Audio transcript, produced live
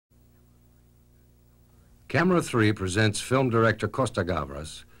Camera 3 presents film director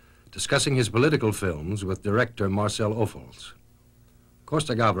Costa-Gavras discussing his political films with director Marcel Ophuls.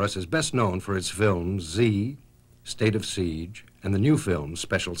 Costa-Gavras is best known for his films Z, State of Siege, and the new film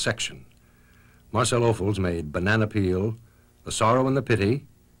Special Section. Marcel Ophuls made Banana Peel, The Sorrow and the Pity,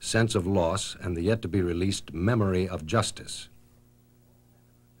 Sense of Loss, and the yet-to-be-released Memory of Justice.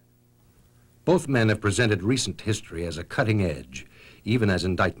 Both men have presented recent history as a cutting edge, even as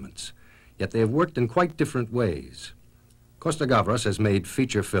indictments, yet they have worked in quite different ways. Costa-Gavras has made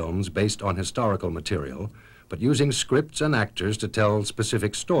feature films based on historical material, but using scripts and actors to tell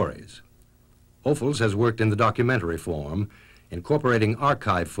specific stories. Ophuls has worked in the documentary form, incorporating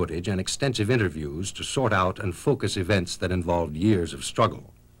archive footage and extensive interviews to sort out and focus events that involved years of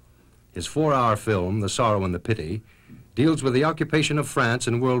struggle. His 4-hour film, The Sorrow and the Pity, deals with the occupation of France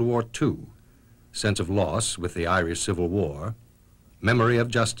in World War II, Sense of Loss with the Irish Civil War, Memory of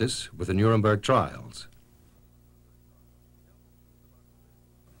Justice with the Nuremberg trials.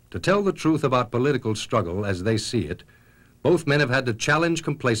 To tell the truth about political struggle as they see it, both men have had to challenge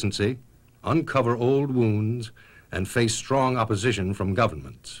complacency, uncover old wounds, and face strong opposition from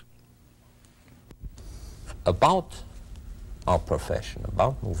governments. About our profession,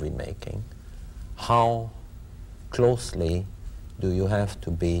 about movie making, how closely do you have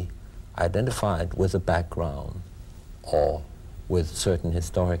to be identified with a background or with certain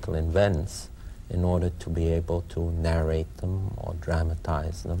historical events in order to be able to narrate them or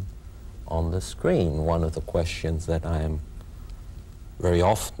dramatize them on the screen? One of the questions that I am very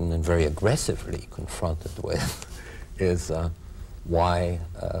often and very aggressively confronted with is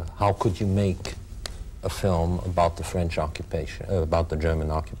how could you make a film about the French occupation, about the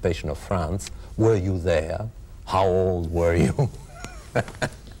German occupation of France? Were you there? How old were you?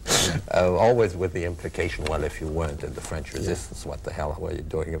 Always with the implication, well, if you weren't in the French resistance, what the hell were you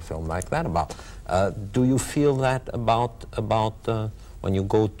doing a film like that about? Do you feel that about when you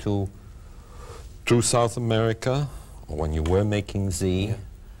go to South America, or when you were making Z? Yeah.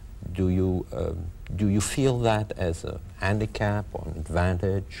 Do you feel that as a handicap or an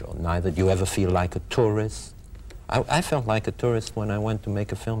advantage, or neither? Do you ever feel like a tourist? I felt like a tourist when I went to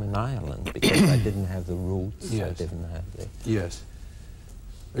make a film in Ireland because I didn't have the roots. Yes. I didn't have the... Yes.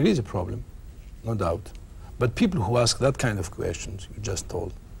 It is a problem, no doubt. But people who ask that kind of questions, you just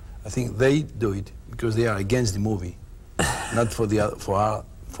told, I think they do it because they are against the movie, not for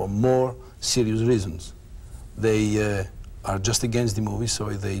more serious reasons. They are just against the movie, so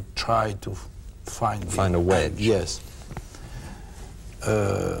they try to find a wedge. Yes.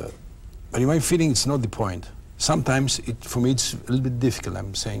 But in my feeling, it's not the point. Sometimes, for me, it's a little bit difficult,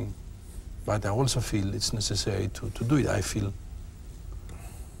 I'm saying, but I also feel it's necessary to do it. I feel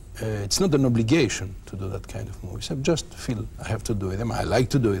it's not an obligation to do that kind of movies. I just feel I have to do them. I like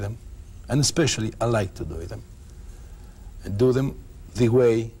to do them, and especially I like to do them. And do them the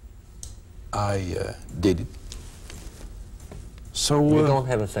way I did it. So you don't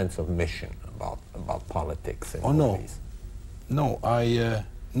have a sense of mission about politics in movies? No,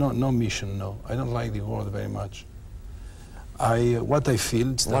 no mission. No, I don't like the word very much. What I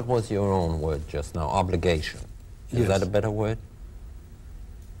feel. What was your own word just now? Obligation. Is that a better word?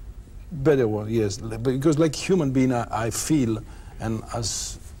 Better word, yes. Because like human being, I feel, and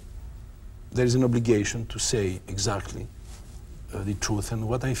as there is an obligation to say exactly the truth and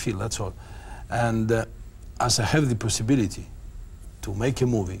what I feel. That's all. And as I have the possibility to make a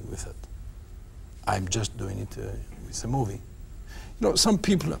movie with it, I'm just doing it with a movie. You know, some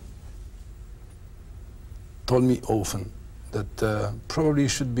people told me often that probably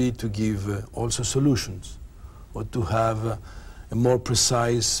should be to give also solutions, or to have a more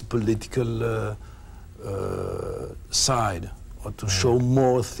precise political side, or to show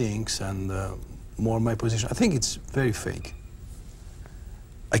more things and more my position. I think it's very fake.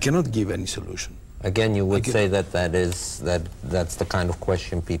 I cannot give any solution. Again, you would say that that's the kind of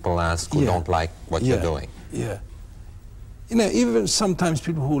question people ask who don't like what you're doing. Yeah. You know, even sometimes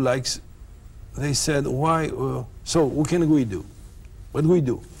people who likes, they said, why, so what can we do? What do we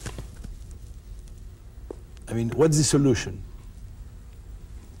do? I mean, what's the solution?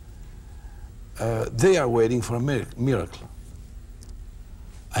 They are waiting for a miracle.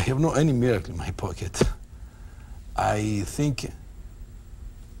 I have no any miracle in my pocket. I think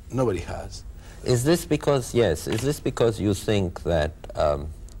nobody has. Is this because, is this because you think that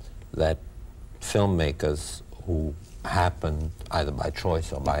that filmmakers who happen, either by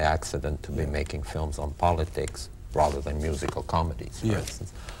choice or by accident, to be making films on politics rather than musical comedies, for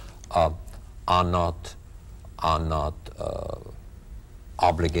instance, are not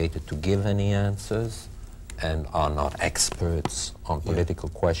obligated to give any answers, and are not experts on political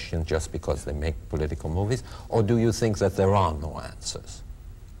questions just because they make political movies? Or do you think that there are no answers?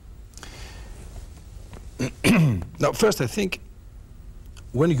 Now, first, I think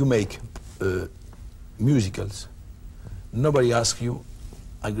when you make musicals, nobody asks you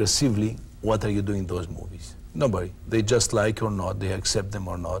aggressively, what are you doing in those movies? Nobody. They just like or not, they accept them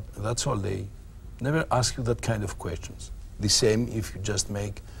or not. That's all. They never ask you that kind of questions. The same if you just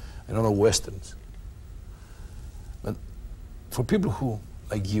make, I don't know, westerns. But for people who,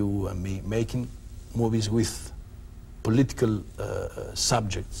 like you and me, making movies with political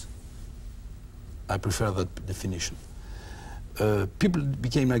subjects, I prefer that definition. People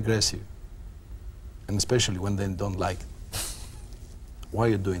became aggressive, and especially when they don't like it. Why are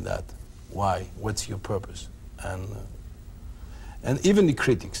you doing that? Why? What's your purpose? And even the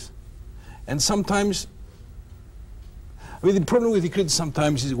critics. And sometimes, I mean, the problem with the critics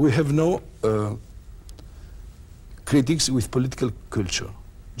sometimes is we have no critics with political culture.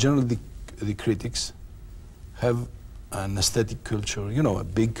 Generally, the critics have an aesthetic culture, you know, a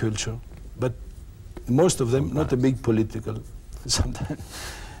big culture, but most of them, not a big political, sometimes,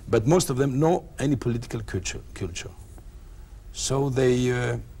 but most of them know any political culture. So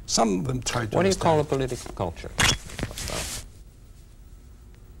they, some of them try to What do you understand. call a political culture?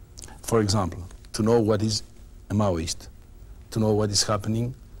 For example, to know what is a Maoist, to know what is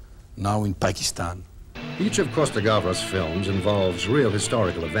happening now in Pakistan. Each of Costa-Gavras' films involves real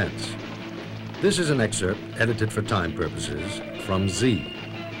historical events. This is an excerpt, edited for time purposes, from Z,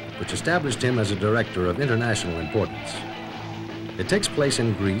 which established him as a director of international importance. It takes place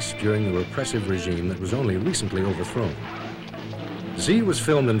in Greece during the repressive regime that was only recently overthrown. Z was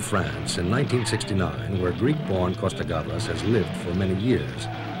filmed in France in 1969, where Greek-born Costa-Gavras has lived for many years.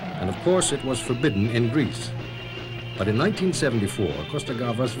 And of course, it was forbidden in Greece. But in 1974,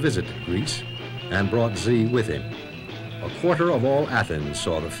 Costa-Gavras visited Greece and brought Z with him. A quarter of all Athens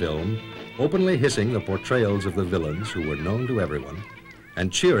saw the film, openly hissing the portrayals of the villains who were known to everyone,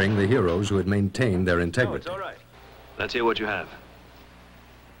 and cheering the heroes who had maintained their integrity. No, it's all right. Let's hear what you have.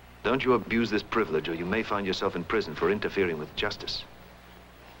 Don't you abuse this privilege, or you may find yourself in prison for interfering with justice.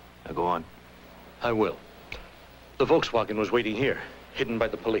 Now go on. I will. The Volkswagen was waiting here, hidden by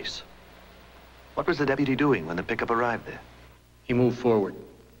the police. What was the deputy doing when the pickup arrived there? He moved forward.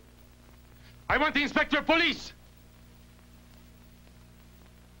 I want the inspector of police!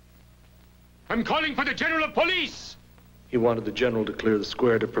 I'm calling for the general of police! He wanted the general to clear the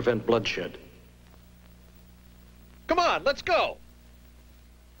square to prevent bloodshed. Come on, let's go!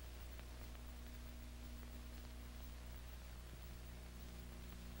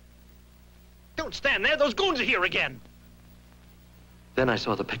 Don't stand there, those goons are here again! Then I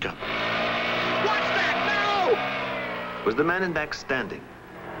saw the pickup. Watch that, now! Was the man in back standing?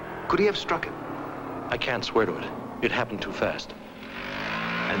 Could he have struck him? I can't swear to it. It happened too fast.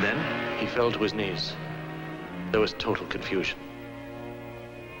 And then? He fell to his knees. There was total confusion.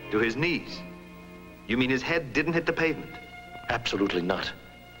 To his knees? You mean his head didn't hit the pavement? Absolutely not.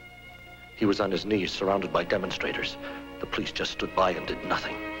 He was on his knees, surrounded by demonstrators. The police just stood by and did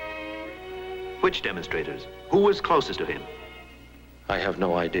nothing. Which demonstrators? Who was closest to him? I have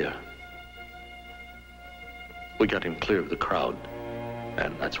no idea. We got him clear of the crowd,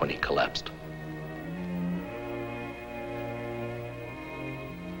 and that's when he collapsed.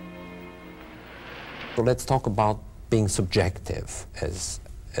 So let's talk about being subjective as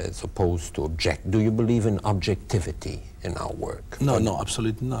opposed to object. Do you believe in objectivity in our work? No, no,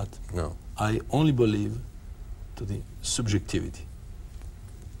 absolutely not. No. I only believe to the subjectivity.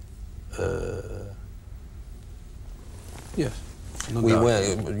 Yes. No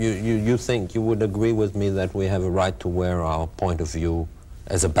doubt. You think, you would agree with me that we have a right to wear our point of view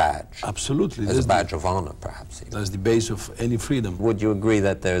as a badge? Absolutely. As a badge of honor, perhaps. Even. That's the base of any freedom. Would you agree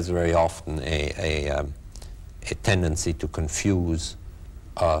that there's very often a tendency to confuse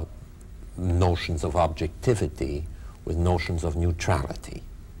notions of objectivity with notions of neutrality?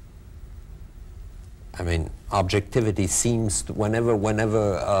 I mean, objectivity seems to, whenever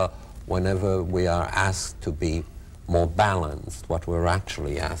we are asked to be more balanced, what we're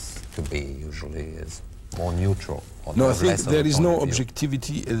actually asked to be usually is more neutral. No, I think there is no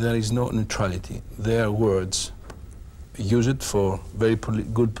objectivity, there is no neutrality. They are words used for very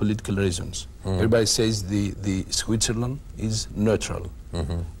good political reasons. Everybody says the Switzerland is neutral.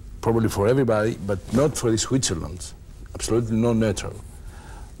 Probably for everybody, but not for the Switzerland. Absolutely no neutral.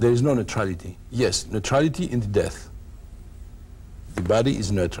 There is no neutrality. Yes, neutrality in the death. The body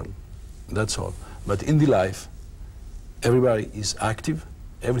is neutral, that's all. But in the life, everybody is active,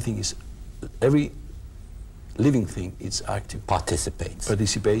 every living thing is active. Participates.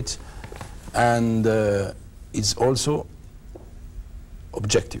 Participates. And is also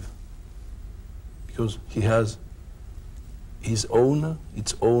objective, because he has its own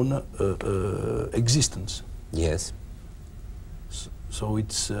existence. Yes. So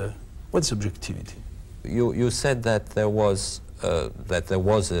it's what's objectivity? You said that there was a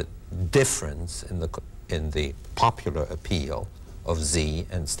difference in the popular appeal of Z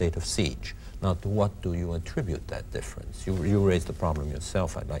and State of Siege. Now, to what do you attribute that difference? You raised the problem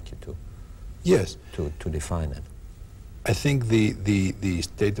yourself. I'd like you to define it. I think the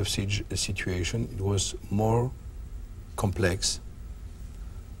State of Siege situation, it was more complex,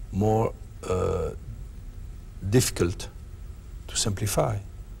 more difficult to simplify.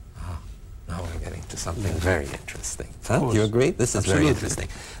 Now we're getting to something very interesting. Huh? Do you agree? This is Absolutely. very interesting.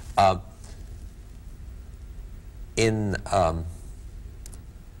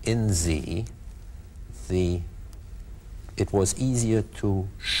 In Z, it was easier to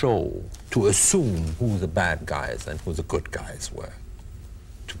assume who the bad guys and who the good guys were,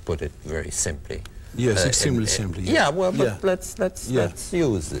 to put it very simply. Yes, extremely simply. Yeah, well, but let's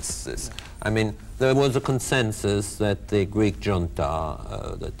use this. I mean, there was a consensus that the Greek junta,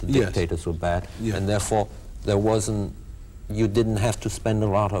 that the dictators were bad, and therefore you didn't have to spend a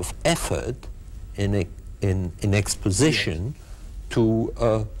lot of effort in exposition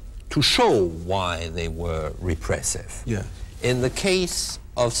to show why they were repressive. Yeah. In the case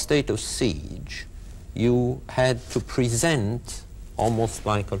of State of Siege, you had to present, almost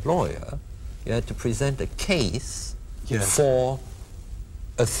like a lawyer, you had to present a case for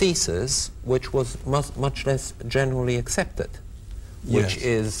a thesis which was much less generally accepted, which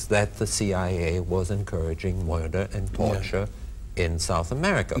is that the CIA was encouraging murder and torture in South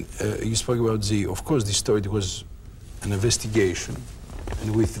America. You spoke about of course, the story was an investigation,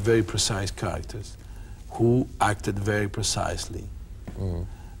 and with very precise characters who acted very precisely.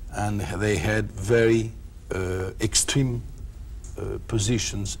 And they had very extreme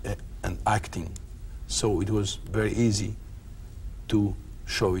positions and acting. So it was very easy to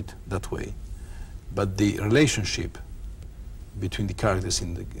show it that way. But the relationship between the characters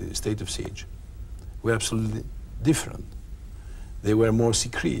in the State of Siege were absolutely different. They were more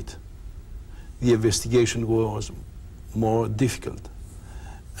secret. The investigation was more difficult.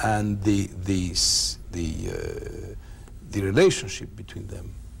 And the relationship between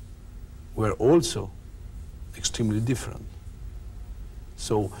them were also extremely different.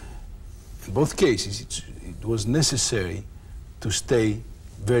 So in both cases, it was necessary to stay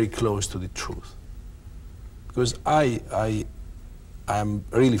very close to the truth. Because I'm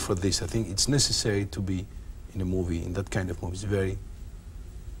really for this. I think it's necessary to be in a movie, in that kind of movie, it's very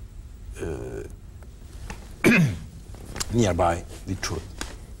nearby the truth.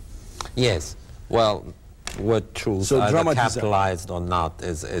 Yes. Well, word truth, So either capitalized or not,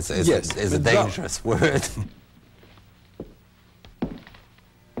 is a dangerous word.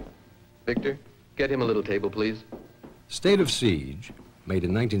 Victor, get him a little table, please. State of Siege, made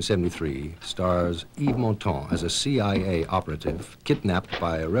in 1973, stars Yves Montand as a CIA operative kidnapped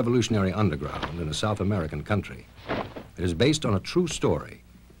by a revolutionary underground in a South American country. It is based on a true story,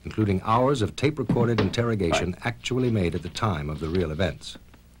 including hours of tape-recorded interrogation actually made at the time of the real events.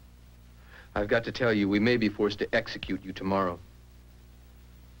 I've got to tell you, we may be forced to execute you tomorrow.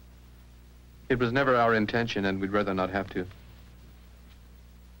 It was never our intention, and we'd rather not have to.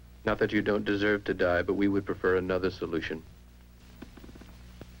 Not that you don't deserve to die, but we would prefer another solution.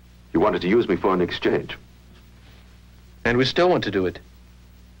 You wanted to use me for an exchange. And we still want to do it.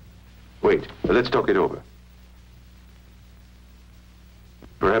 Wait, let's talk it over.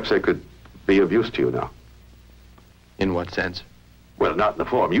 Perhaps I could be of use to you now. In what sense? Well, not in the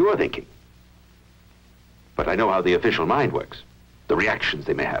form you are thinking. But I know how the official mind works, the reactions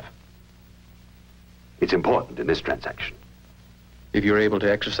they may have. It's important in this transaction. If you're able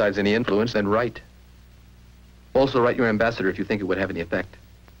to exercise any influence, then write. Also write your ambassador if you think it would have any effect.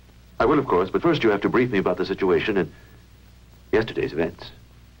 I will, of course, but first you have to brief me about the situation and yesterday's events.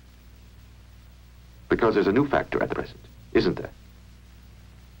 Because there's a new factor at present, isn't there?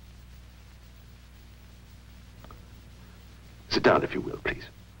 Sit down, if you will, please.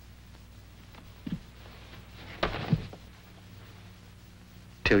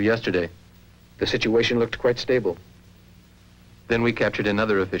 Till yesterday, the situation looked quite stable. Then we captured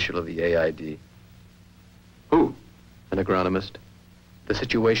another official of the AID. Who? An agronomist. The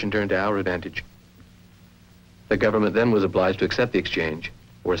situation turned to our advantage. The government then was obliged to accept the exchange,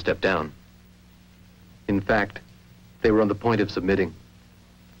 or step down. In fact, they were on the point of submitting.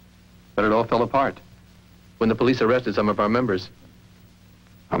 But it all fell apart when the police arrested some of our members.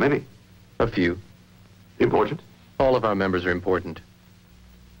 How many? A few. Important? All of our members are important.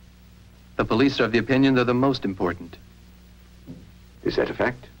 The police are of the opinion they're the most important. Is that a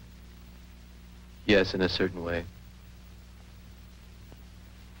fact? Yes, in a certain way.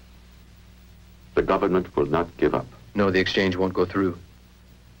 The government will not give up. No, the exchange won't go through.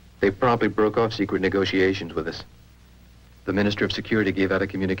 They promptly broke off secret negotiations with us. The Minister of Security gave out a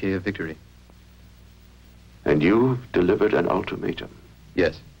communique of victory. And you've delivered an ultimatum.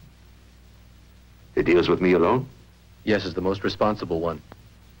 Yes. It deals with me alone? Yes is the most responsible one.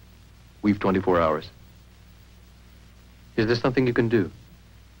 We've 24 hours. Is there something you can do?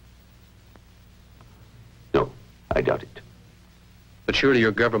 No, I doubt it. But surely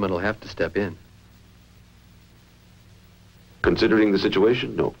your government will have to step in. Considering the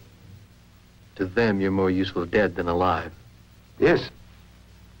situation, no. To them, you're more useful dead than alive. Yes.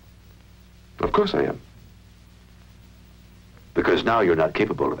 Of course I am. Because now you're not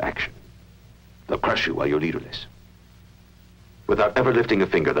capable of action. They'll crush you while you're leaderless. Without ever lifting a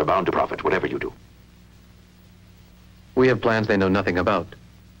finger, they're bound to profit, whatever you do. We have plans they know nothing about.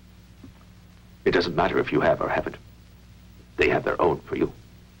 It doesn't matter if you have or haven't. They have their own for you.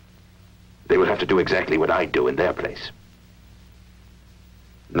 They would have to do exactly what I'd do in their place.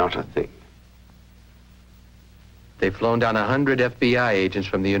 Not a thing. They've flown down 100 FBI agents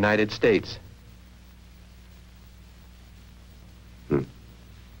from the United States.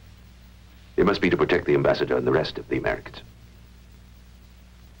 It must be to protect the ambassador and the rest of the Americans.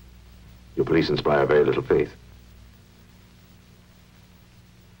 Your police inspire very little faith.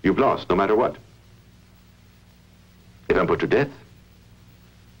 You've lost, no matter what. If I'm put to death,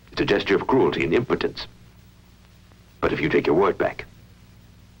 it's a gesture of cruelty and impotence. But if you take your word back,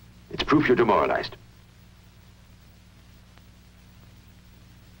 it's proof you're demoralized.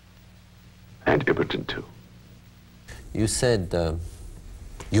 And impotent, too. You said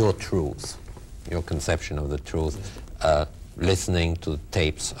your truth, your conception of the truth, listening to the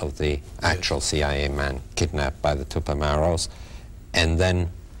tapes of the actual CIA man kidnapped by the Tupamaros, and then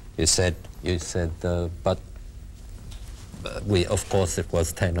you said, but we, of course, it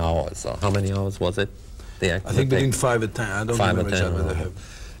was 10 hours. Or how many hours was it? I think between 5 and 10. I don't remember exactly what I have.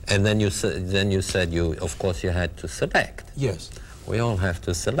 And then you said, of course, you had to select. Yes. We all have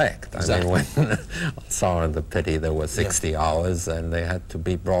to select. Exactly. I mean, when on Sorrow and the Pity, there were 60 hours, and they had to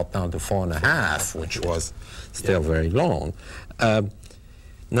be brought down to 4.5, which was still very long.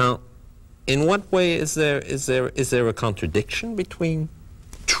 Now, in what way is there a contradiction between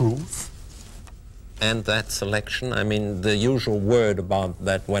truth and that selection? I mean, the usual word about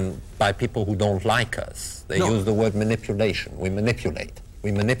that by people who don't like us, they use the word manipulation. We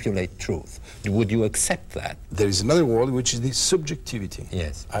manipulate truth. Would you accept that? There is another word, which is the subjectivity.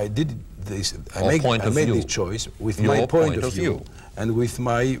 Yes. I did this. I made this choice with Your my point of view and with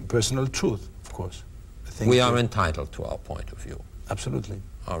my personal truth, of course. We are entitled to our point of view. Absolutely.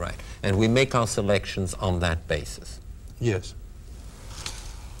 All right. And we make our selections on that basis. Yes.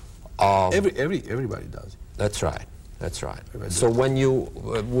 Everybody does. That's right. That's right. So when you,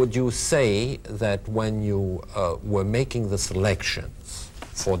 would you say that when you were making the selections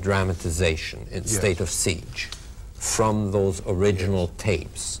for dramatization in State of Siege from those original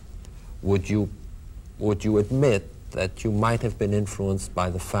tapes, would you admit that you might have been influenced by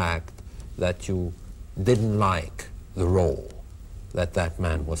the fact that you didn't like the role that that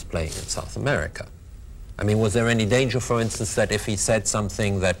man was playing in South America? I mean, was there any danger, for instance, that if he said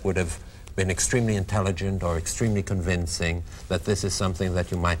something that would have been extremely intelligent or extremely convincing, that this is something that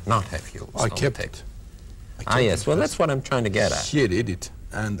you might not have used? I kept it. Yes, well, that's what I'm trying to get at. He did it,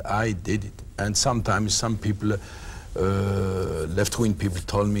 and I did it. And sometimes some people, left-wing people,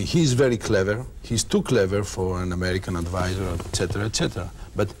 told me, he's very clever, he's too clever for an American advisor, etc., etc.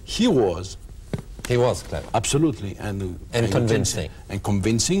 But he was. He was clever. Absolutely. And convincing. And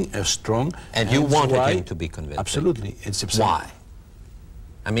convincing, strong. And you wanted him to be convincing. Absolutely. Why?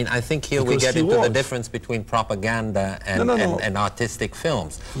 I mean, I think here we get into the difference between propaganda and artistic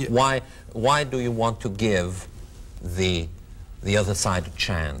films. Yeah. Why do you want to give the other side a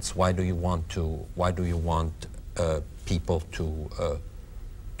chance? Why do you want people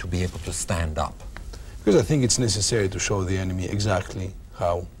to be able to stand up? Because I think it's necessary to show the enemy exactly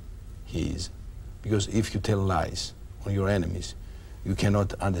how he is. Because if you tell lies on your enemies, you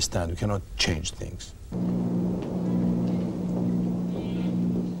cannot understand, you cannot change things.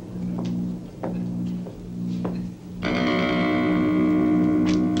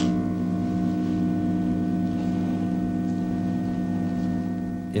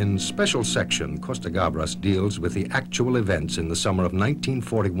 In Special Section, Costa-Gavras deals with the actual events in the summer of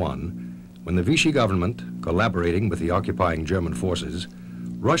 1941, when the Vichy government, collaborating with the occupying German forces,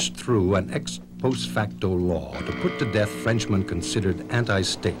 rushed through an ex post facto law to put to death Frenchmen considered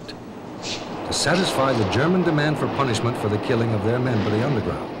anti-state. to satisfy the German demand for punishment for the killing of their men by the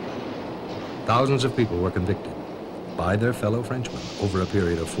underground. Thousands of people were convicted by their fellow Frenchmen over a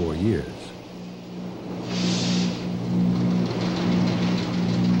period of 4 years.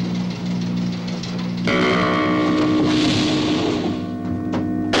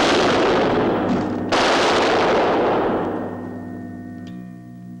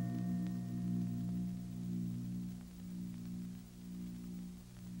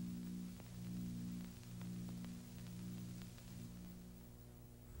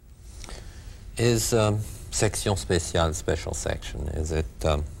 Is Section Spéciale, Special Section, is it,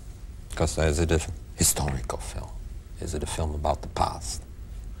 Costa, is it a historical film? Is it a film about the past?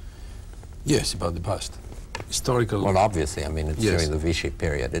 Yes, about the past. Historical. Well, obviously, I mean, it's Yes. during the Vichy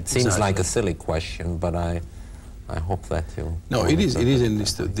period. It seems like a silly question, but I hope that you... No, it is,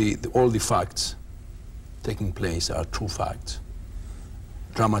 all the facts taking place are true facts,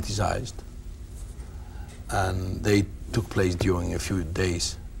 dramatized, and they took place during a few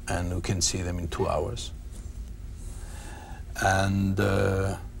days, and we can see them in 2 hours. And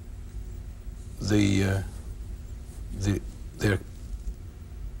they're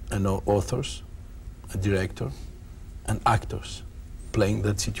authors, a director, and actors playing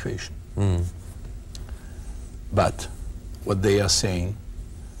that situation. Mm. But what they are saying,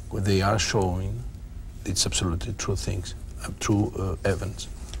 what they are showing, it's absolutely true things, true events.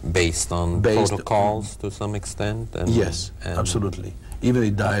 Based on protocols to some extent? And, yes, and absolutely. Even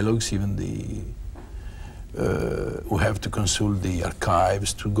the dialogues, even the... we have to consult the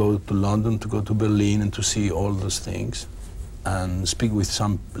archives, to go to London, to go to Berlin, and to see all those things, and speak with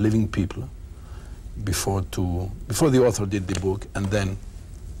some living people before the author did the book, and then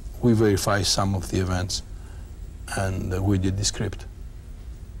we verify some of the events, and we did the script.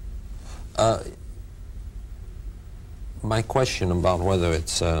 My question about whether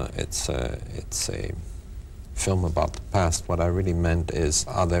it's a film about the past, what I really meant is,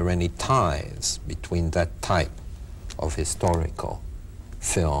 are there any ties between that type of historical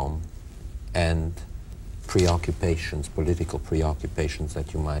film and preoccupations, political preoccupations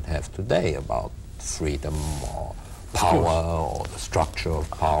that you might have today about freedom or power or the structure of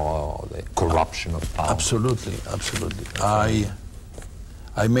power or the corruption of power? Absolutely, absolutely.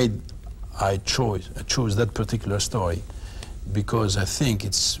 I chose that particular story because I think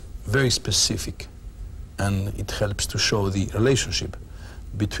it's very specific, and it helps to show the relationship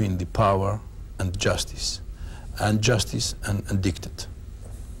between the power and justice and dictate.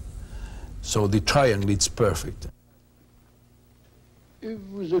 So the triangle, it's perfect.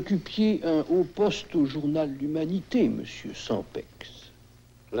 Vous occupiez un haut poste au journal L'Humanité, Monsieur Sampex.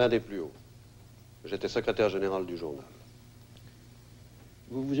 L'un des plus hauts. J'étais secrétaire général du journal.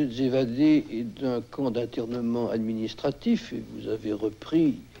 Vous vous êtes évadé d'un camp d'internement administratif et vous avez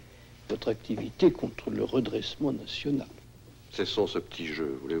repris votre activité contre le redressement national. Cessons ce petit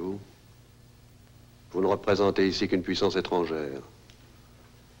jeu, voulez-vous? Vous ne représentez ici qu'une puissance étrangère,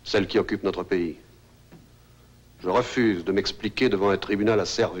 celle qui occupe notre pays. Je refuse de m'expliquer devant un tribunal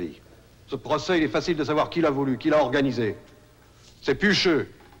asservi. Ce procès, il est facile de savoir qui l'a voulu, qui l'a organisé. C'est Pucheux,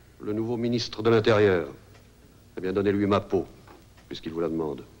 le nouveau ministre de l'Intérieur. Eh bien, donnez-lui ma peau, puisqu'il vous la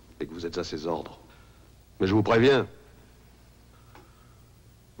demande, et que vous êtes à ses ordres. Mais je vous préviens,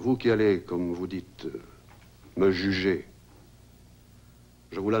 vous qui allez, comme vous dites, me juger,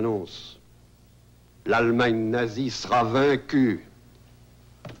 je vous l'annonce, l'Allemagne nazie sera vaincue.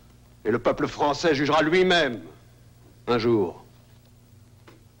 Et le peuple français jugera lui-même, un jour.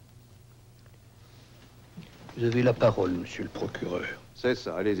 Vous avez la parole, Monsieur le procureur. C'est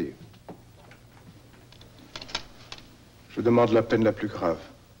ça, allez-y. Je demande la peine la plus grave,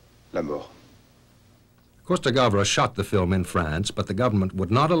 la mort. Costa-Gavras shot the film in France, but the government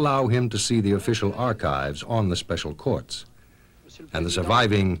would not allow him to see the official archives on the special courts. And the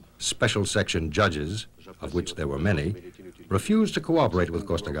surviving special section judges, of which there were many, refused to cooperate with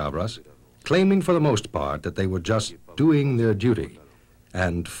Costa-Gavras, claiming for the most part that they were just doing their duty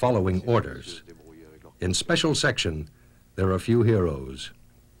and following orders. In special section, there are few heroes.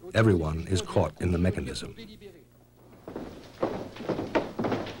 Everyone is caught in the mechanism.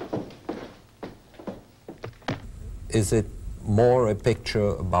 Is it more a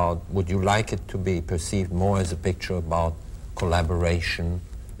picture about, would you like it to be perceived more as a picture about collaboration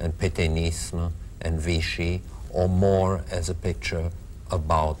and pétainisme and Vichy, or more as a picture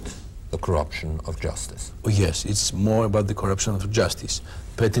about the corruption of justice? Oh, yes, it's more about the corruption of justice.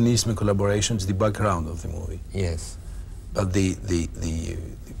 Pétainisme and collaboration is the background of the movie. Yes. But the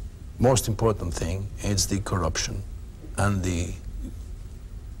most important thing is the corruption and the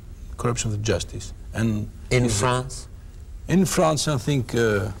corruption of justice. And in France? In France, I think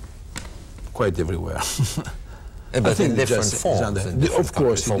quite everywhere. But in different forms. Of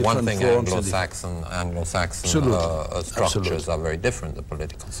course, for one thing, Anglo-Saxon structures are very different, the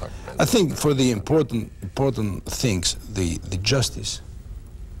political structures. I think for the important things, the justice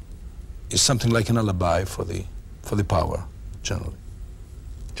is something like an alibi for the power, generally.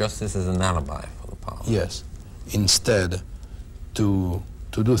 Justice is an alibi for the power. Yes. Instead, to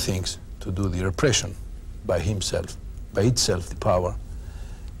do things, to do the repression by himself, by itself, the power,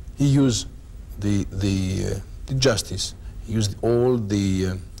 he used the justice, he used all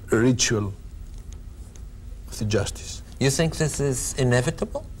the ritual of the justice. You think this is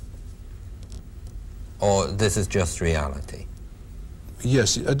inevitable? Or this is just reality?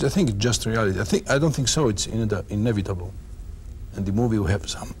 Yes, I think it's just reality. I don't think so. It's inevitable. In the movie, we have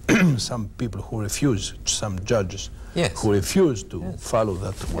some people who refuse, some judges who refuse to follow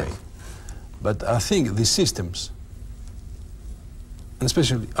that way. But I think the systems, and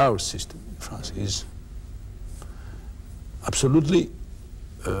especially our system in France, is absolutely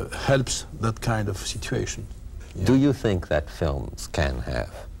helps that kind of situation. Yeah. Do you think that films can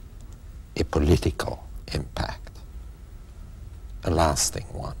have a political impact, a lasting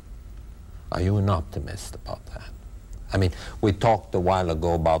one? Are you an optimist about that? I mean, we talked a while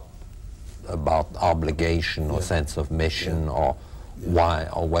ago about obligation or sense of mission or why,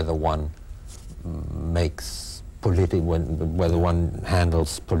 or whether one makes whether one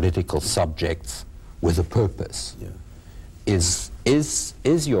handles political subjects with a purpose. Yeah.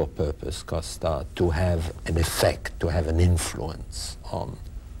 Is your purpose, Costa, to have an effect, to have an influence on?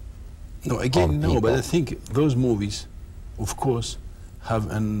 No, again, no. But I think those movies, of course,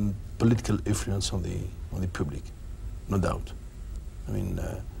 have a political influence on the public, no doubt. I mean.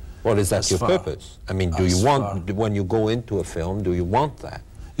 Well, is that your purpose? I mean, do you want, when you go into a film, do you want that?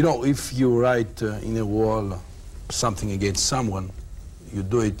 You know, if you write in a wall something against someone, you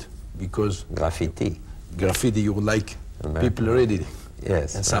do it because... Graffiti. Graffiti, you like people read it.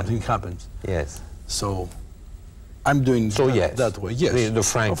 Yes. And something happens. Yes. So, I'm doing that way, yes. The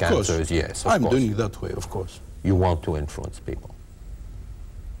frank answer is yes, I'm doing it that way, of course. You want to influence people?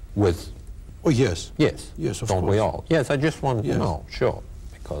 With... Oh, yes. Yes. Yes, of course. Don't we all? Yes, I just wanted to know, sure.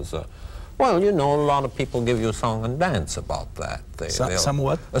 Because, well, you know, a lot of people give you a song and dance about that. Some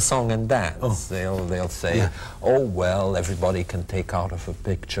what? A song and dance. Oh. They'll say, oh, well, everybody can take out of a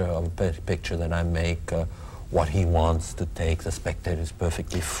picture that I make what he wants to take. The spectator is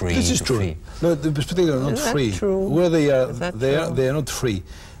perfectly free. This is true. No, the spectators are not free. Is that true? Where they are not free.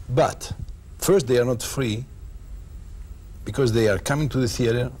 But first, they are not free because they are coming to the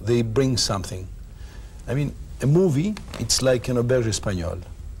theater. They bring something. I mean, a movie, it's like an auberge espagnole.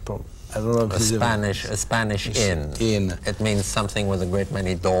 I don't know if a Spanish inn. It means something with a great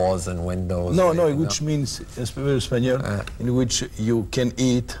many doors and windows. No, which means auberge espagnole, in which you can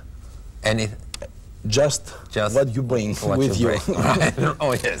eat just what you bring with you. Right.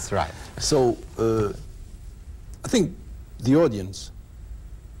 Oh yes, right. So I think the audience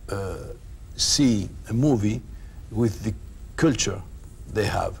see a movie with the culture they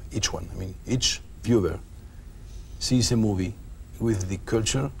have, each one. I mean, each viewer sees a movie with the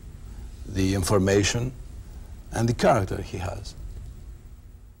culture, the information, and the character he has.